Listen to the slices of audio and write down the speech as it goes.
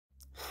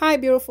Hi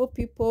beautiful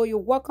people, you're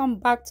welcome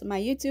back to my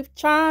YouTube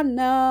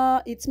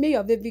channel. It's me,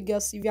 your baby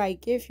girl Sylvia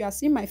Ike. If you are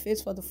seeing my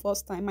face for the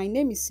first time, my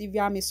name is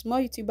Sylvia. I'm a small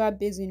YouTuber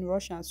based in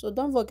Russia. So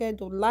don't forget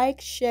to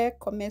like, share,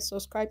 comment,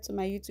 subscribe to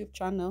my YouTube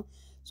channel.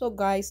 So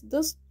guys,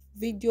 this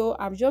video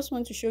I just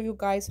want to show you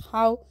guys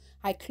how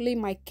I clean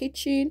my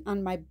kitchen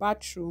and my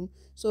bathroom.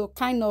 So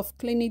kind of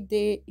cleaning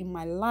day in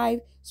my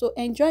life. So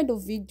enjoy the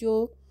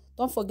video.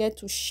 Don't forget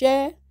to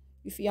share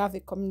if you have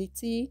a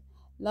community.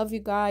 Love you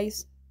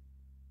guys.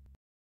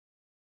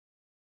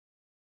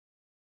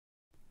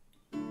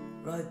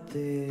 Right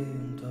there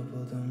on top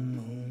of the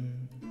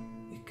moon,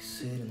 we could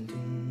sit and do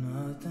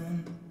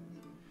nothing.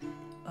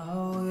 I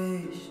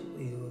wish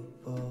we were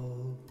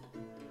bold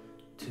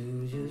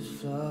to just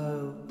fly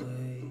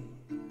away.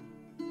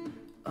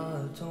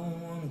 I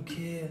don't wanna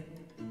care,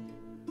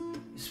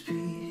 just be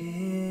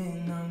here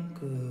and I'm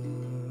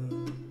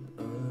good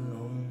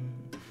alone.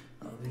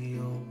 I'll be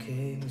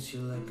okay, miss you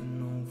like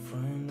an old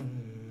friend.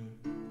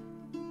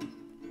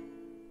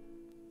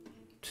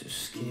 Too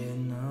scared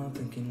now,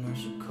 thinking I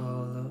should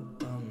call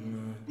up. I'm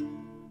not.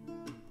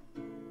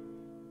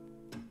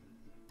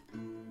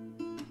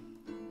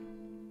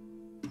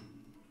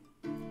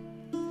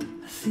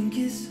 I think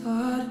it's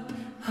odd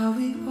how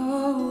we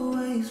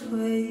always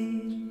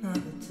wait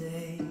another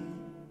day.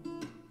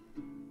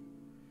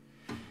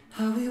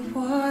 How we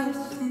watch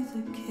things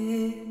that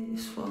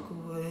kids walk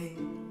away.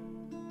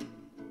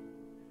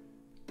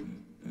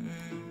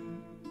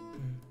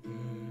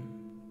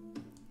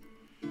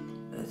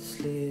 Let's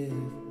live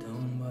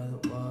down by the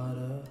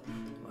water,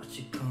 watch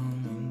it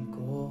come and go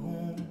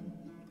home.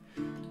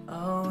 I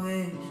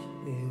wish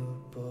we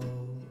were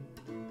bold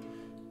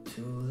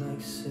to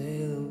like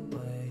sail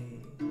away.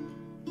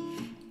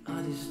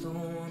 I just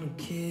don't wanna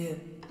care.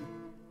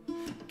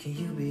 Can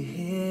you be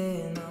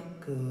here and I'm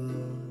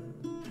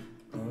good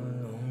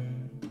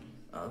alone?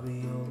 I'll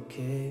be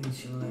okay,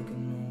 miss you like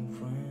an old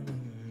friend.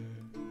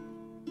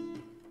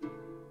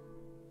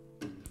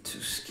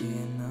 Too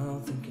scared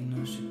now, thinking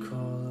I should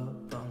call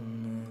up. I'm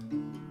not.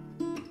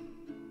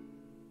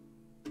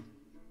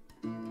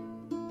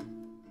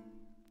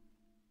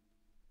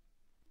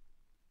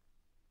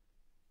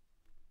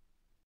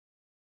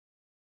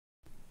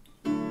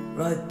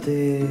 Right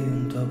there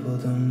on top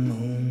of the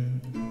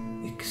moon,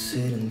 we could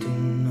sit and do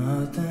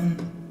nothing.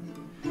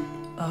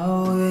 I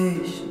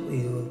wish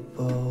we were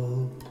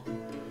bold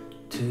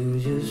to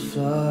just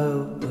fly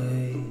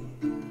away.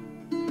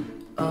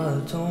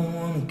 I don't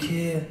wanna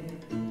care,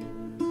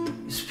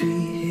 just be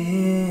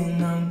here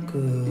and I'm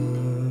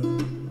good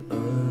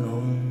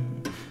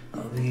alone.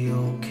 I'll be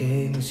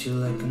okay, miss you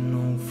like an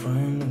old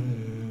friend.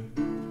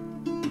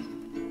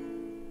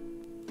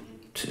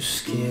 Too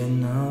scared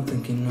now,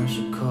 thinking I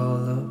should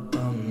call up.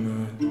 I'm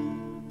not.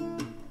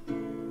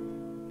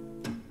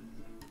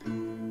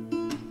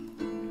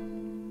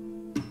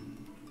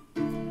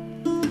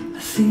 I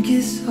think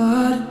it's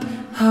odd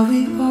how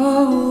we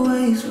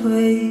always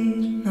wait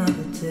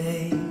another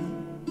day.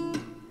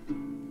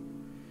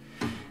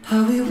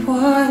 How we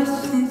watch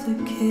things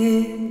that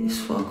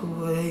kids walk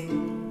away.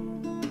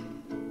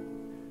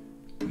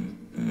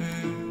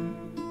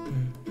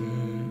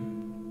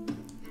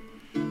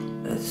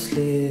 Let's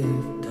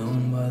live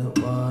down by the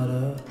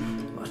water,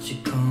 watch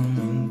it come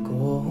and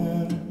go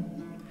home.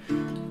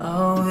 I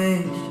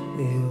wish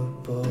we were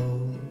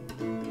bold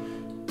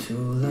to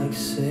like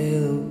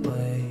sail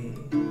away.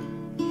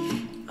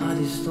 I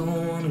just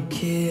don't wanna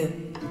care.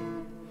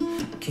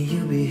 Can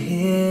you be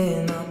here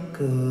and I'm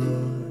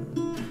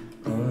good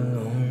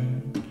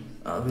alone?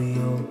 I'll be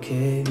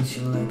okay, miss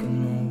you like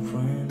an old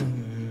friend.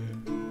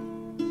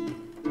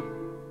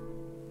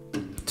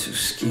 Too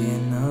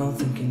scared now,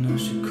 thinking I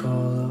should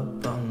call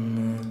up. I'm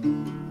not.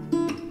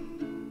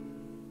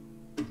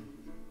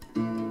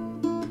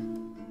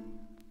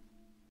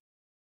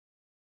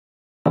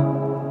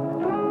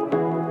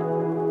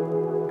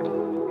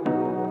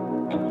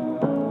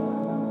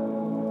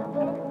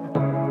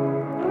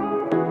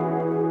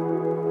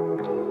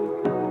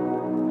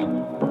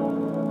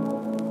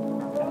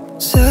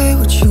 Say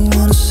what you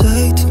wanna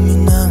say to me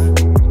now.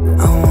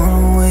 I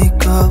wanna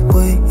wake up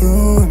with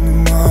you in the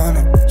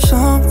morning.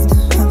 Show me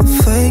there's nothing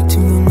fake to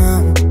me now.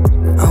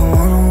 I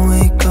wanna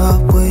wake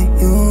up with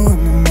you in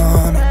the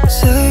morning.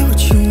 Say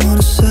what you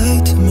wanna say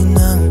to me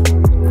now.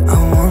 I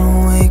wanna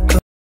wake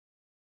up.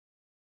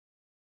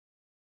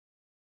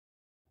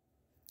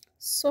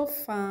 So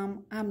far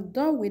I'm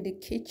done with the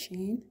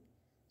kitchen.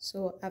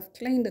 So I've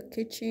cleaned the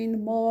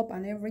kitchen, mop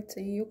and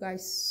everything. You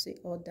guys see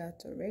all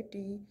that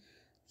already.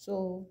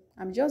 So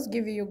I'm just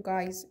giving you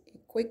guys a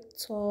quick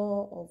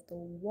tour of the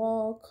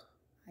work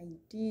I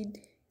did.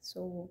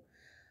 So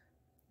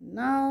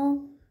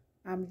now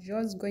I'm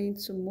just going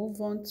to move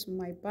on to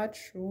my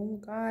bathroom.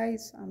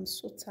 Guys, I'm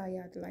so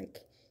tired. Like,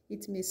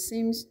 it may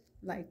seem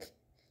like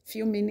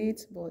few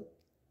minutes, but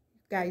you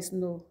guys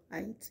know how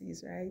it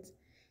is, right?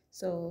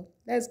 So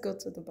let's go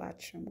to the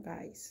bathroom,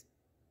 guys.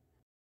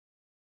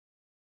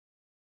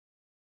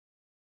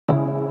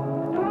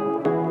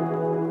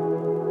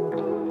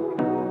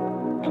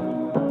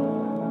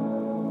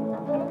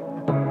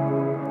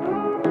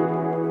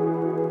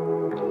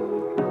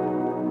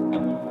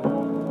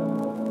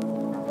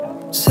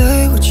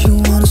 Say what you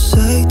wanna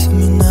say to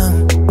me now.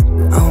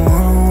 I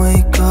wanna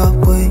wake up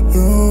with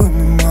you in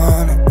the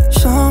morning.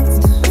 Show me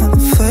there's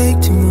nothing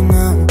fake to me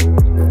now.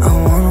 I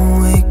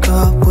wanna wake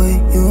up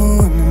with you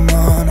in the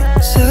morning.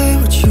 Say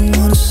what you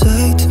wanna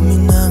say to me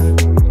now.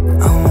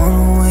 I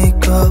wanna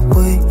wake up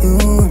with you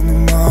in the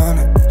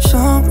morning.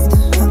 Show me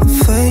there's nothing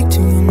fake to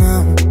me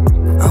now.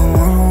 I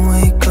wanna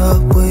wake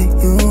up with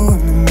you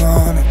in the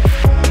morning.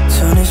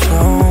 Turn this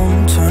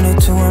room, turn it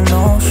to an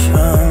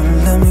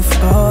ocean. Let me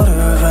float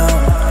around.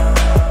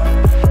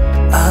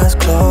 Eyes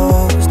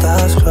closed,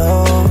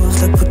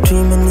 like we're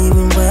dreaming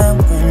even when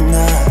we're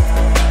not.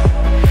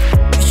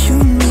 You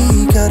and me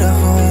got a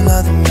whole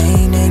other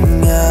meaning,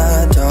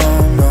 I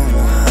don't know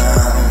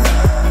how.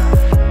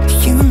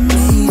 You and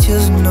me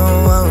just know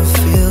how it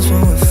feels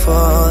when we're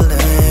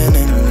falling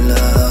in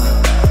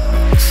love.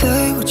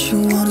 Say what you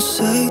wanna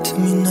say to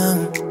me now.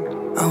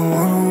 I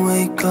wanna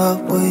wake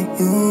up with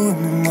you in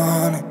the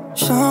morning.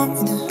 Show me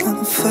there's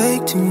nothing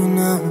fake to me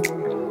now.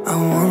 I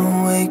wanna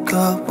wake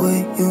up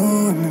with you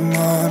in the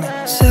morning.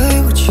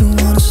 Say what you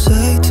wanna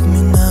say to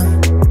me now.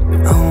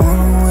 I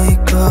wanna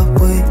wake up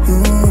with you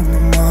in the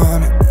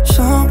morning.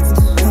 Show me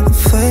there's nothing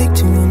fake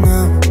to me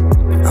now.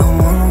 I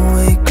wanna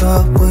wake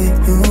up with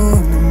you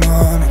in the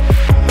morning.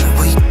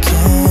 We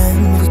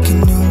can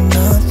do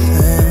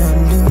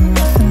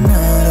nothing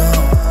at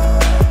all.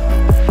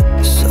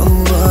 So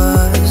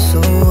what,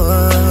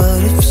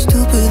 if you're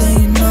stupid then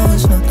you know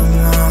it's nothing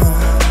wrong.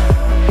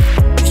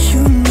 You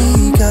and me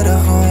got a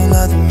whole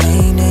other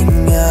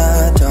meaning,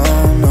 I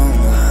don't know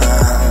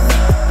how.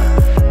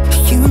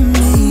 You and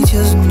me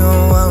just know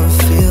how it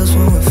feels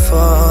when we're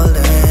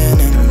falling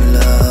in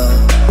love.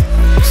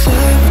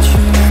 Say what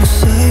you wanna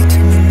say to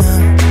me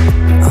now.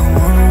 I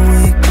wanna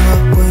wake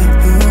up with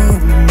you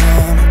in the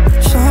morning.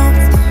 Show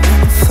me there's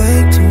nothing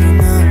fake to me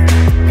now.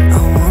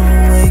 I wanna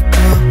wake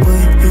up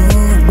with you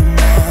in the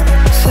morning.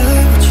 Say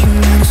what you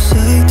wanna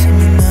say to me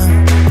now.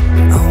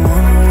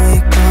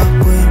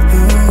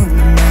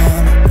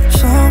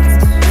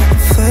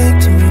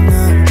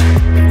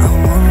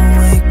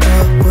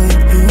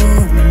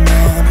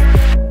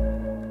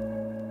 I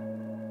wanna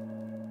wake up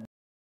with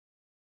you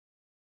in the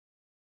morning.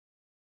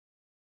 Show me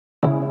there's nothing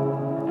fake to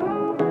me now.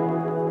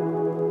 I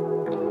wanna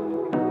wake up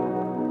with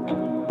you in the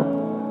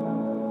morning. Say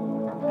what you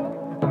wanna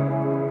say to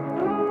me now.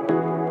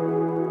 I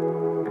wanna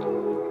wake up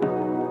with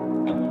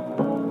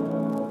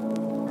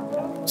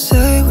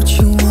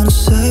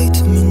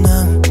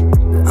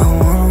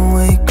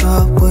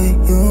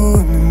you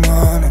in the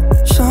morning.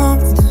 Show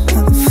me there's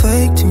nothing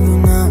fake to me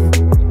now.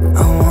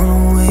 I wanna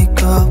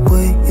wake up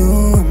with you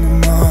in the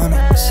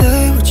morning.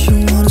 Say what you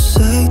wanna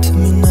say to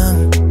me now.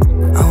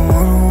 I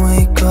wanna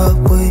wake up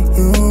with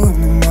you in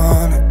the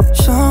morning.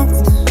 Show me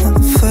there's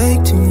nothing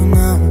fake to me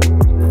now.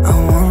 I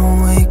wanna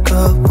wake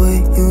up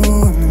with you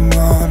in the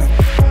morning.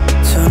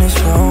 Turn this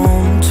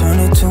room, turn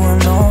it to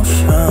an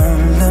ocean.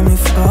 Let me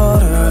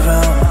float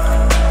around.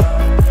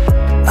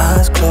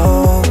 Eyes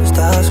closed,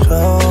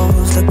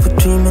 like we're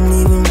dreaming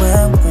even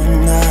when we're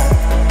not.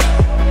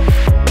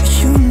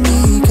 You and me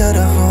got a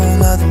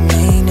whole other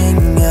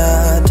meaning, I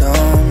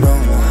don't know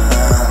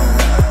how.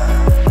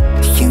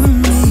 You and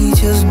me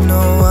just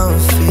know how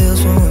it feels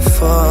when we're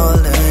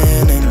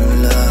falling in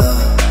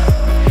love.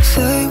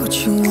 Say what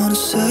you wanna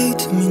say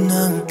to me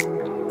now.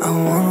 I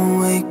wanna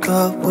wake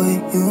up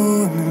with you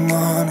in the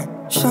morning.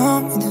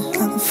 Show me there's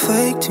nothing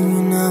fake to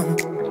me now.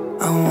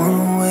 I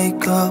wanna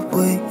wake up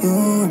with you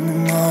in the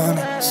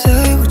morning.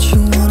 Say what you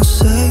wanna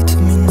say to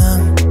me now.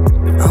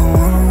 I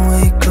wanna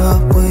wake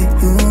up with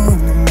you in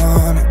the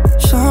morning.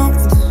 Show me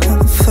there's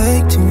nothing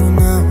fake to me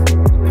now.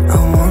 I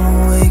wanna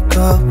wake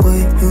up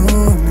with you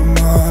in the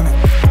morning.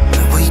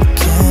 We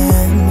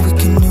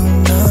can do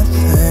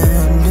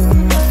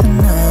nothing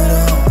at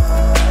all.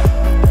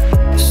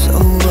 So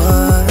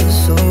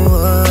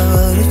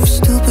what, if you're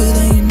stupid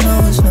then you know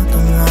it's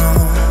nothing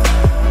wrong.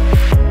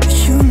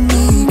 You and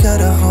me got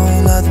a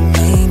whole other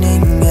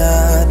meaning,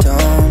 I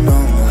don't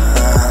know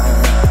how.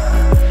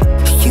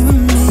 You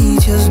and me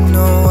just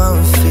know how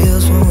it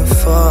feels when we're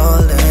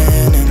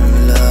falling in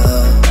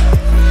love.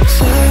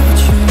 Say what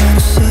you wanna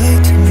say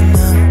to me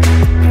now.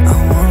 I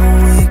wanna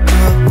wake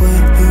up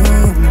with you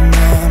in the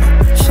morning.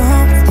 Show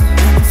me there's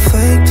nothing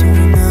fake to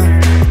me now.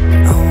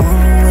 I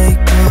wanna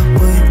wake up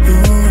with you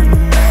in the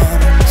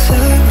morning.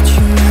 Say what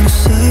you wanna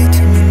say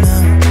to me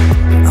now.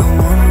 I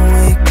wanna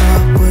wake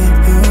up with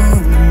you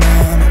in the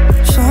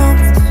morning. Show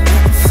me there's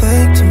nothing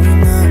fake to me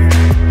now.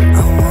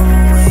 I wanna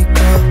wake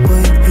up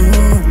with you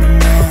in the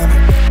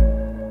morning.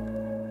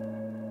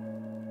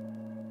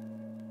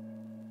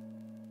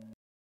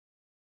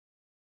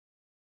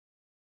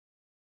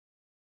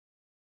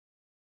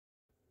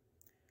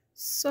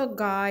 So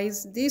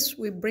guys, this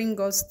will bring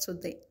us to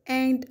the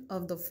end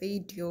of the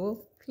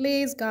video.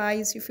 Please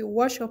guys, if you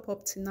watch up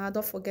till now,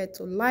 don't forget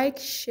to like,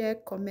 share,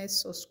 comment,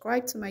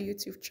 subscribe to my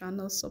YouTube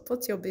channel,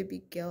 support your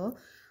baby girl.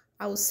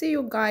 I will see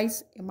you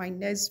guys in my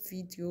next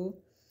video.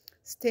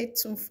 Stay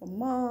tuned for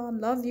more.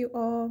 Love you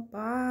all.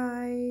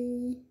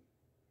 Bye.